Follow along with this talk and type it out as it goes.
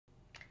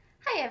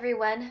Hi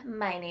everyone,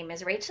 my name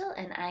is Rachel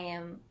and I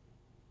am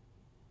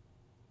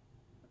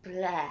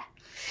blah.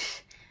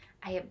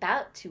 I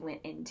about to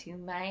went into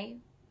my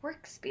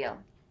work spiel.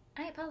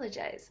 I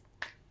apologize.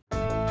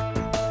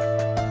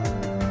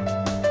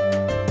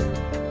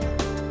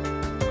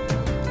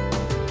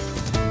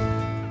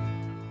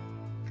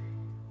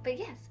 But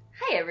yes,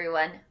 hi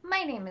everyone,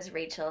 my name is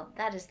Rachel.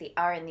 That is the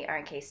R in the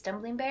RK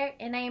Stumbling Bear,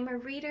 and I am a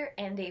reader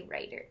and a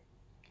writer.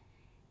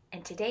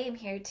 And today I'm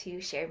here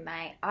to share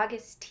my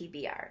August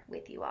TBR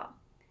with you all.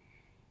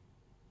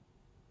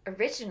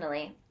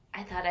 Originally,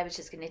 I thought I was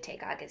just going to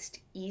take August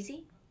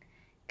easy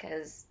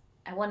because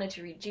I wanted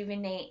to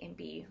rejuvenate and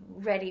be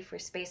ready for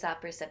Space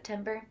Opera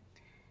September.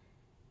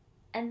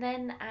 And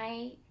then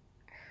I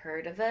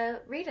heard of a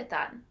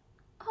readathon.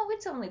 Oh,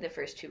 it's only the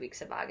first 2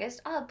 weeks of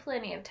August. I'll have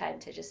plenty of time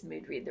to just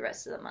mood read the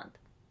rest of the month.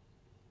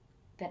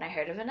 Then I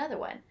heard of another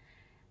one.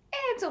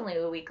 It's only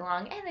a week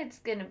long and it's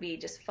going to be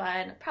just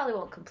fun. Probably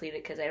won't complete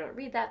it because I don't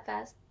read that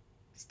fast.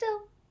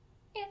 Still,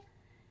 yeah.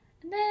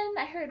 And then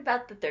I heard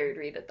about the third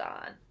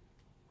readathon,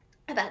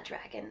 about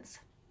dragons.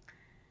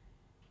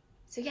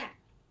 So yeah,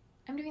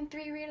 I'm doing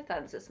 3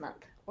 readathons this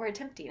month, or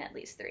attempting at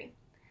least 3.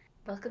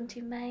 Welcome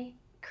to my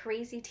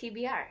crazy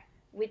TBR,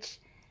 which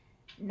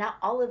not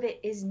all of it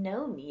is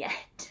known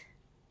yet,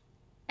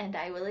 and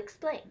I will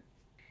explain.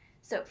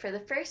 So for the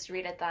first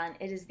readathon,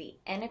 it is the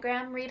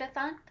Enneagram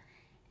Readathon,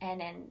 and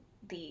then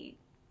the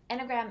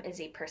Enneagram is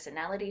a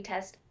personality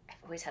test.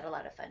 I've always had a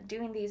lot of fun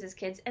doing these as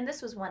kids, and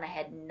this was one I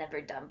had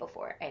never done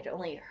before. I'd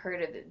only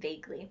heard of it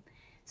vaguely.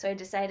 So I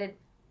decided,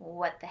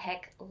 what the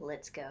heck,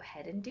 let's go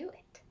ahead and do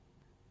it.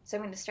 So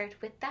I'm going to start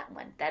with that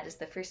one. That is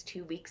the first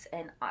 2 weeks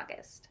in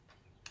August.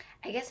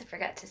 I guess I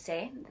forgot to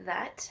say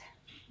that.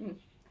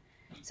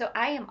 So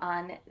I am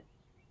on,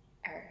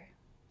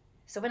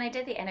 so when I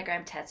did the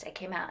Enneagram test, I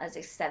came out as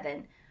a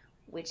 7,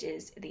 which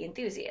is the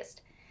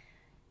enthusiast.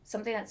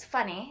 Something that's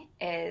funny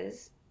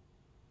is,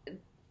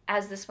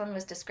 as this one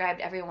was described,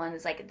 everyone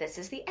is like, this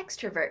is the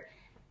extrovert.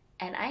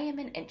 And I am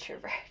an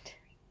introvert.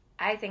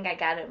 I think I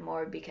got it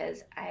more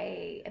because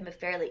I am a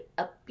fairly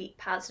upbeat,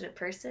 positive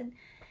person.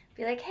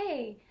 Be like,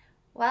 hey,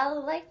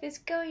 while life is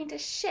going to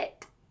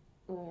shit,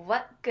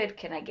 what good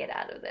can I get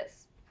out of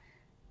this?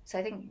 So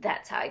I think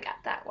that's how I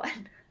got that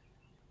one.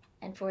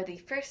 And for the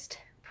first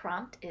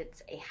prompt,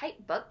 it's a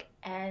hype book.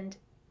 And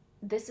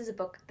this is a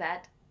book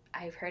that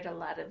I've heard a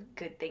lot of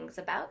good things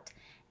about,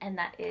 and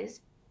that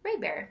is Ray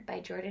Bear by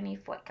Jordan E.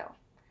 Foyko.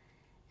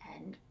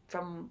 And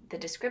from the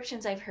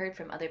descriptions I've heard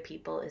from other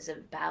people, is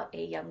about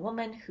a young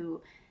woman who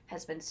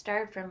has been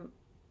starved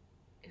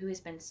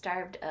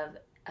of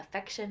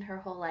affection her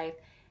whole life,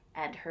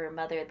 and her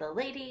mother, the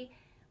lady,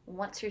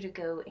 wants her to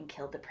go and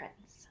kill the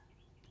prince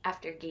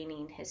after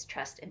gaining his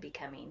trust and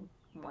becoming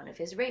one of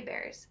his Ray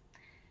Bears.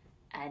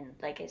 And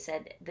like I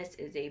said, this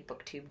is a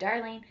booktube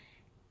darling,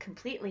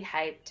 completely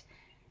hyped.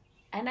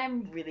 And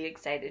I'm really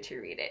excited to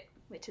read it,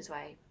 which is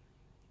why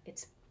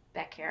it's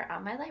back here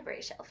on my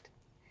library shelf.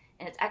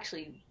 And it's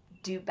actually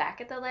due back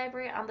at the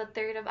library on the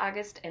 3rd of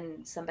August,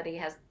 and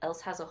somebody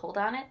else has a hold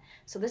on it.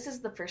 So this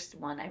is the first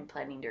one I'm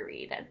planning to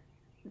read. And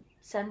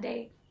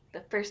Sunday,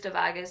 the 1st of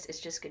August, is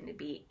just going to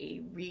be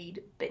a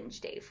read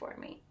binge day for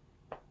me.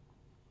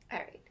 All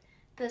right.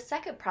 The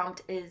second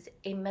prompt is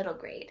a middle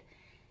grade.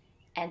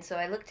 And so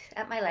I looked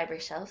at my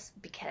library shelves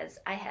because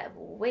I have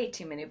way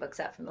too many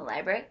books out from the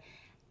library.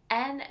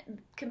 And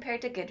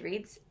compared to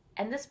Goodreads,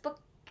 and this book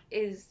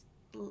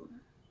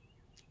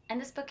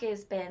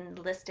has been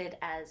listed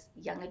as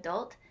young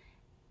adult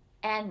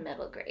and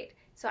middle grade.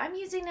 So I'm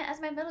using it as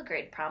my middle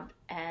grade prompt,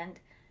 and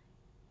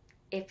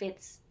if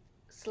it's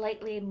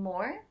slightly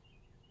more,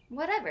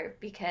 whatever,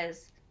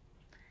 because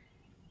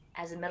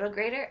as a middle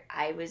grader,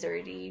 I was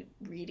already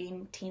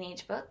reading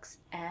teenage books,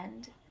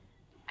 and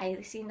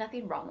I see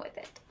nothing wrong with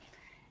it.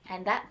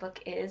 And that book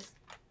is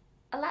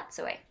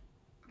Alatsue.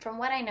 From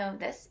what I know of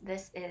this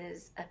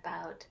is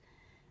about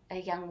a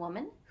young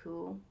woman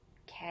who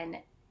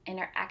can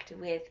interact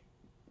with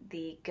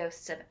the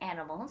ghosts of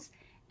animals,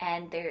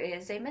 and there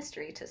is a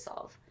mystery to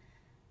solve.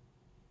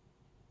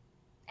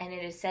 And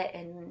it is set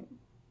in,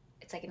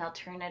 it's like an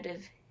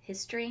alternative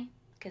history,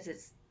 because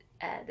it's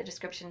the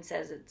description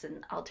says it's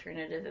an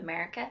alternative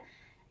America.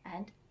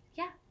 And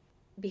yeah,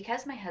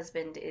 because my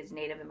husband is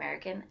Native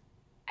American,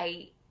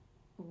 I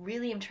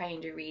really am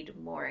trying to read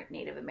more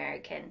Native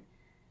American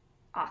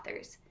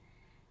authors.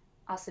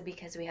 Also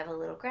because we have a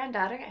little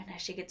granddaughter, and as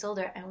she gets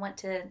older, I want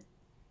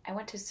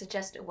to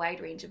suggest a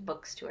wide range of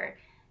books to her,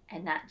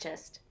 and not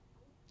just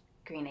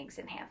green eggs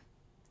and ham.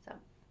 So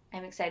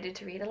I'm excited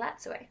to read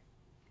Alatsue.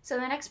 So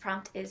the next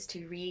prompt is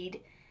to read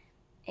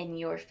in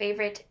your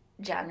favorite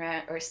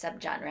genre or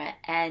subgenre,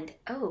 and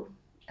oh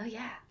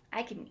yeah,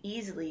 I can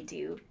easily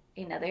do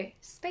another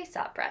space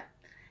opera,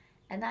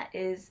 and that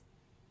is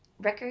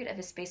Record of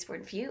a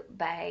Spaceborne Few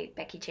by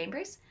Becky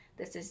Chambers.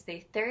 This is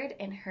the 3rd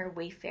in her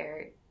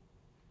Wayfarer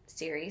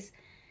series.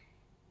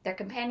 They're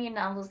companion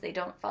novels. They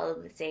don't follow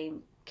the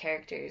same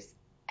characters,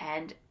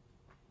 and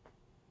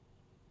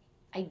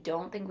I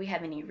don't think we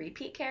have any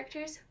repeat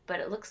characters, but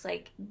it looks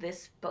like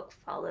this book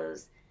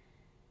follows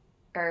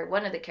or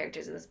one of the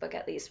characters in this book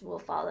at least, will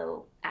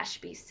follow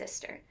Ashby's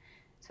sister.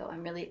 So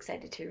I'm really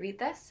excited to read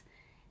this,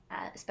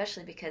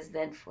 especially because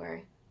then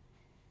for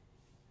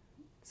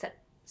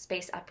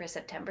Space Opera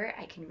September,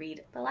 I can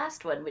read the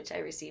last one, which I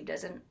received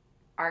as an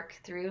ARC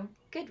through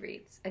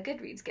Goodreads, a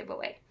Goodreads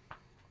giveaway.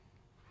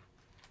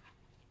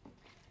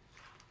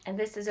 And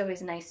this is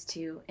always nice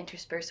to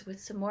intersperse with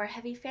some more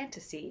heavy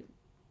fantasy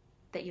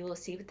that you will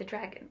see with the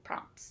dragon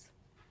prompts.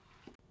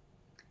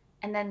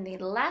 And then the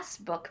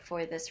last book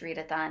for this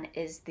readathon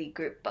is the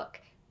group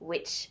book,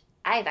 which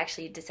I've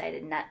actually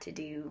decided not to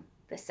do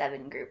the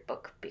 7 group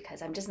book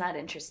because I'm just not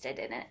interested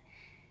in it.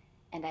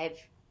 And I have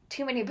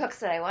too many books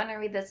that I want to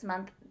read this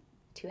month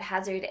to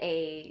hazard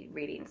a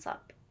reading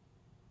slump.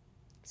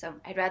 So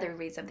I'd rather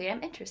read something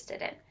I'm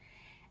interested in.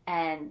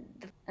 And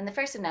the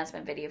first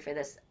announcement video for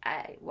this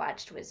I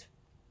watched was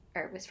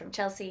from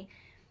Chelsea,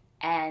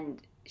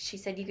 and she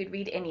said you could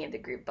read any of the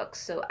group books.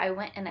 So I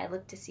went and I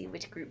looked to see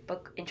which group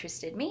book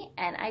interested me,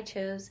 and I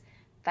chose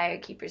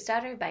Firekeeper's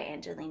Daughter by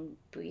Angeline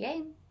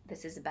Bouillet.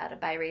 This is about a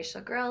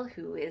biracial girl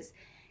who is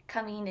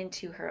coming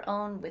into her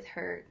own with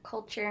her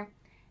culture,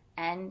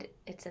 and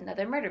it's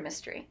another murder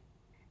mystery.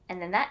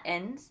 And then that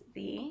ends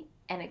the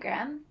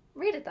Enneagram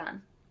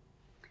Readathon.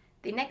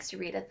 The next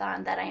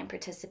readathon that I am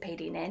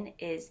participating in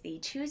is the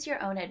Choose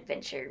Your Own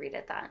Adventure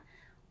Readathon,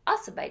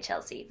 also by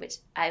Chelsea, which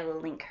I will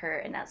link her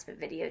announcement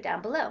video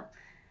down below.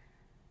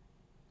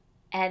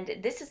 And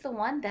this is the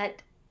one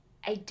that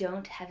I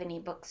don't have any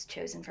books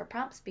chosen for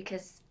prompts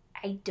because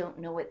I don't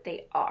know what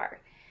they are.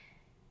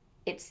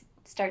 It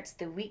starts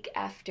the week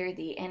after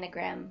the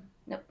Enneagram,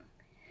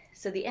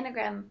 so the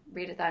Enneagram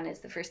Readathon is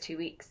the first 2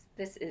 weeks.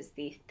 This is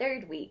the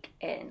 3rd week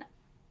in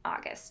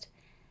August.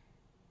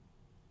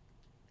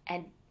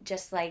 And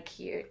just like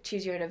your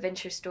Choose Your Own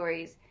Adventure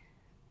stories,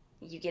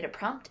 you get a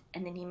prompt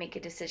and then you make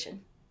a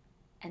decision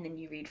and then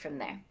you read from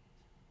there.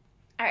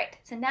 All right,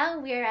 so now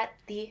we're at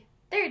the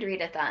 3rd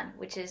readathon,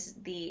 which is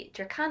the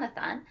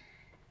DraconAthon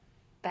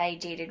by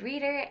Jaded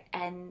Reader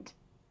and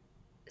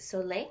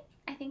Soleil,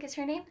 I think is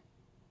her name.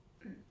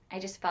 I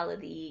just follow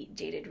the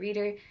Jaded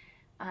Reader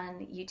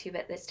on YouTube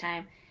at this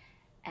time,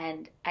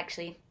 and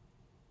actually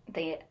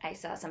I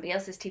saw somebody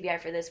else's TBR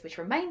for this, which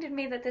reminded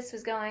me that this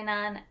was going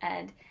on,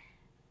 and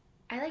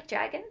I like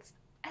dragons.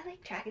 I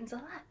like dragons a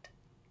lot.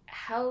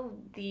 How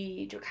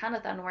the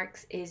DraconAthon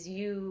works is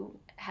you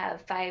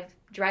have 5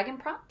 dragon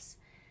prompts,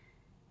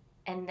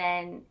 and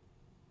then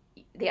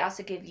they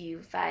also give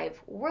you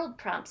 5 world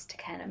prompts to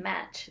kind of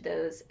match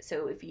those.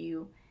 So if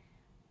you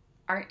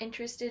aren't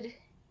interested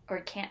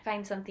or can't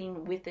find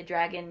something with the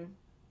dragon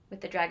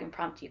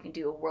prompt, you can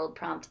do a world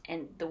prompt,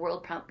 and the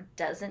world prompt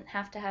doesn't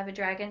have to have a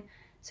dragon,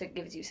 so it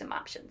gives you some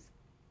options.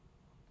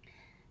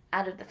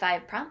 Out of the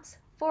 5 prompts,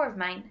 4 of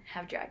mine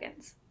have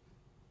dragons.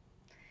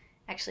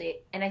 Actually,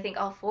 and I think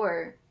all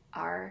 4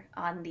 are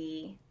on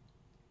the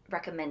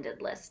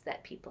recommended list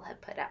that people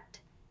have put out.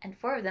 And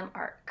 4 of them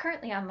are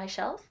currently on my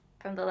shelf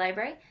from the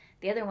library.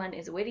 The other one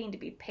is waiting to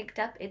be picked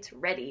up. It's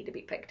ready to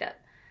be picked up.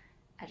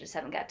 I just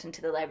haven't gotten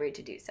to the library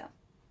to do so.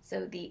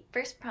 So the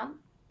first prompt,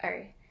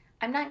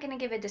 I'm not going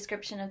to give a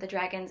description of the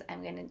dragons.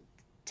 I'm going to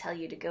tell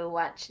you to go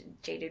watch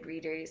Jaded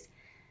Reader's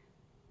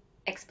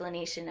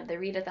explanation of the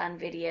readathon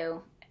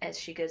video as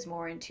she goes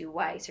more into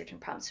why certain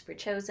prompts were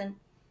chosen.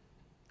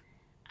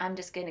 I'm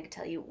just going to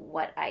tell you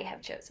what I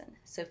have chosen.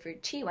 So for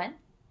Chiwen,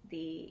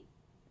 the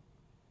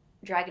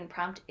dragon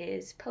prompt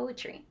is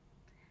poetry.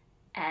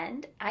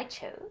 And I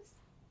chose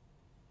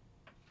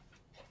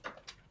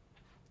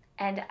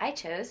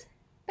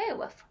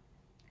Beowulf.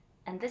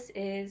 And this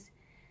is,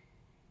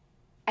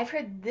 I've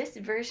heard this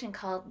version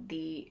called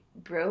the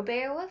Bro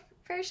Beowulf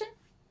version.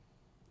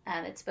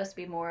 And it's supposed to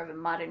be more of a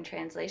modern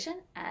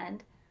translation.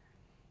 And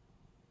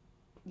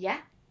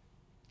yeah,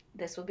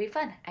 this will be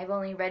fun. I've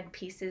only read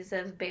pieces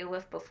of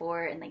Beowulf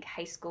before in like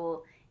high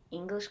school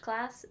English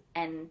class,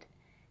 and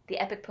the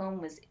epic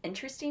poem was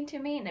interesting to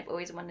me, and I've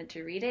always wanted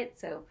to read it,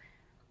 so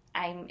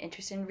I'm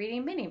interested in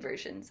reading many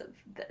versions of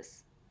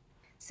this.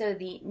 So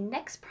the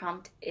next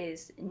prompt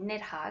is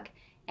Nidhogg,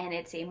 and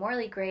it's a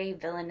morally gray,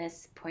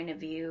 villainous point of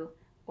view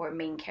or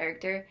main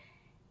character.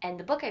 And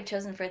the book I've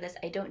chosen for this,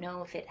 I don't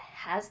know if it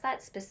has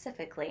that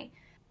specifically,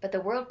 but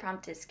the world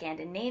prompt is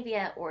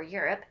Scandinavia or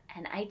Europe,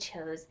 and I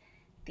chose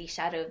The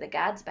Shadow of the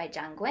Gods by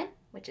John Gwynne,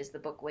 which is the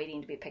book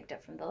waiting to be picked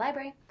up from the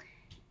library.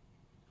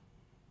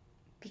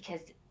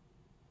 Because,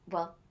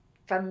 well,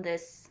 from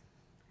this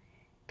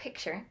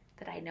picture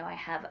that I know I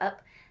have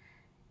up,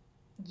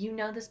 you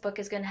know this book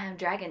is going to have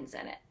dragons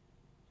in it.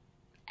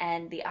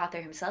 And the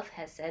author himself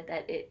has said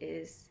that it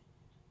is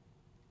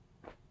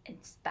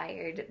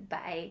inspired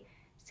by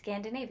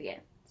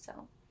Scandinavia.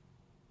 So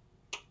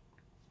it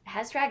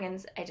has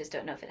dragons, I just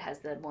don't know if it has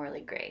the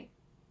morally gray.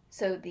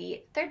 So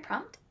the third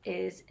prompt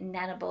is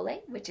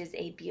Nanabole, which is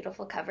a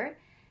beautiful cover.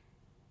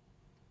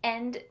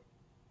 And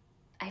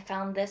I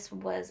found this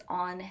was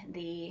on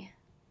the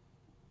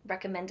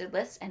recommended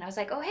list, and I was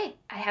like, oh hey,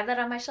 I have that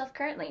on my shelf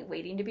currently,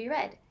 waiting to be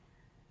read.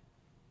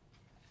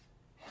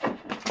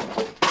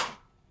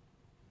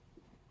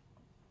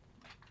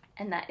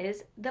 And that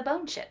is The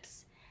Bone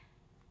Ships.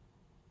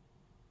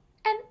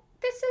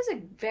 this is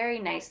a very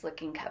nice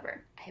looking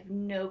cover. I have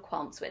no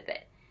qualms with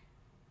it.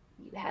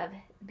 You have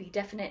the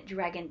definite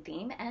dragon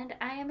theme, and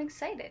I am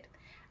excited.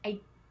 I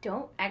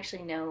don't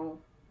actually know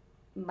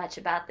much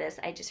about this.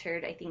 I just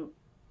heard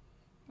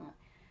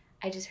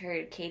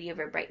Katie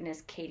over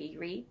Brightness, Katie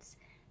Reads,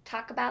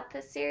 talk about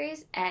this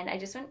series, and I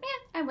just went,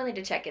 I'm willing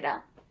to check it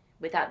out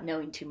without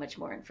knowing too much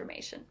more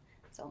information.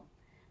 So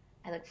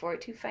I look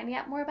forward to finding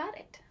out more about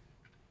it.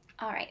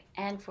 All right,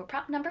 and for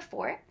prompt number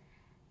 4,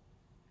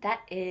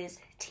 that is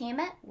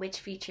Tiamat, which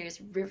features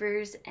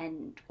rivers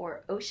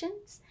or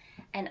oceans,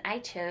 and I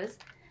chose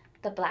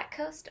The Black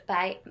Coast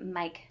by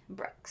Mike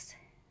Brooks.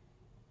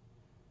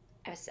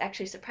 I was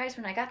actually surprised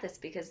when I got this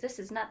because this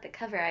is not the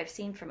cover I've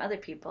seen from other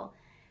people.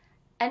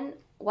 And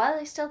while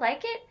I still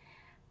like it,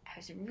 I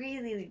was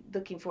really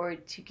looking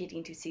forward to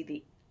getting to see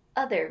the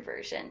other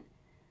version.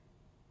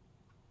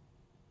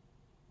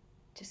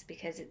 Just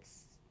because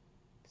it's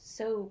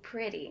so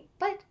pretty.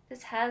 But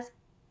this has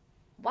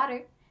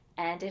water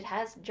and it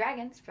has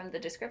dragons from the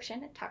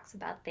description. It talks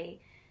about the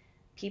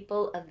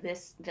people of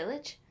this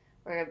village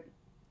or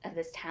of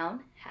this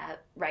town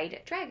ride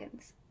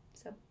dragons.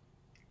 So,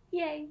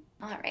 yay.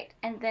 All right,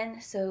 and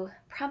then so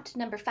prompt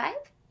number 5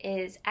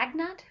 is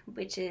Agnot,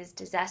 which is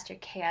disaster,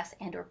 chaos,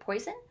 and or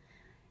poison.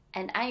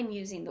 And I am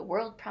using the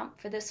world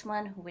prompt for this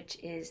one, which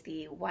is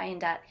the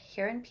Wyandot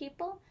Heron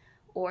people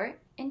or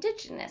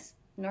indigenous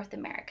North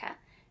America.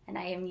 And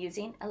I am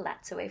using a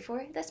Latsoe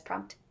for this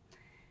prompt.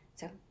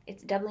 So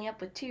it's doubling up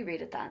with 2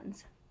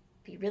 readathons.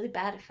 Be really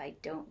bad if I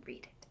don't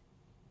read it.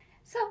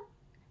 So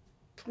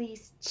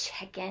please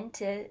check in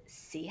to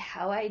see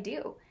how I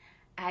do.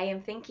 I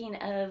am thinking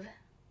of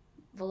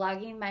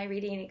vlogging my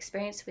reading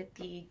experience with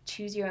the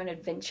Choose Your Own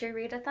Adventure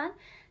Readathon,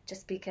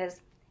 just because,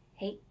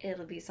 hey,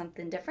 it'll be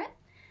something different.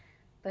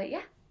 But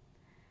yeah,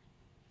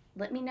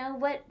 let me know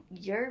what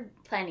you're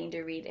planning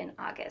to read in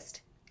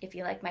August. If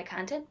you like my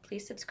content,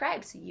 please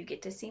subscribe so you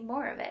get to see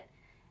more of it.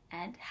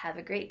 And have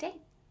a great day.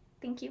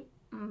 Thank you.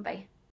 Bye.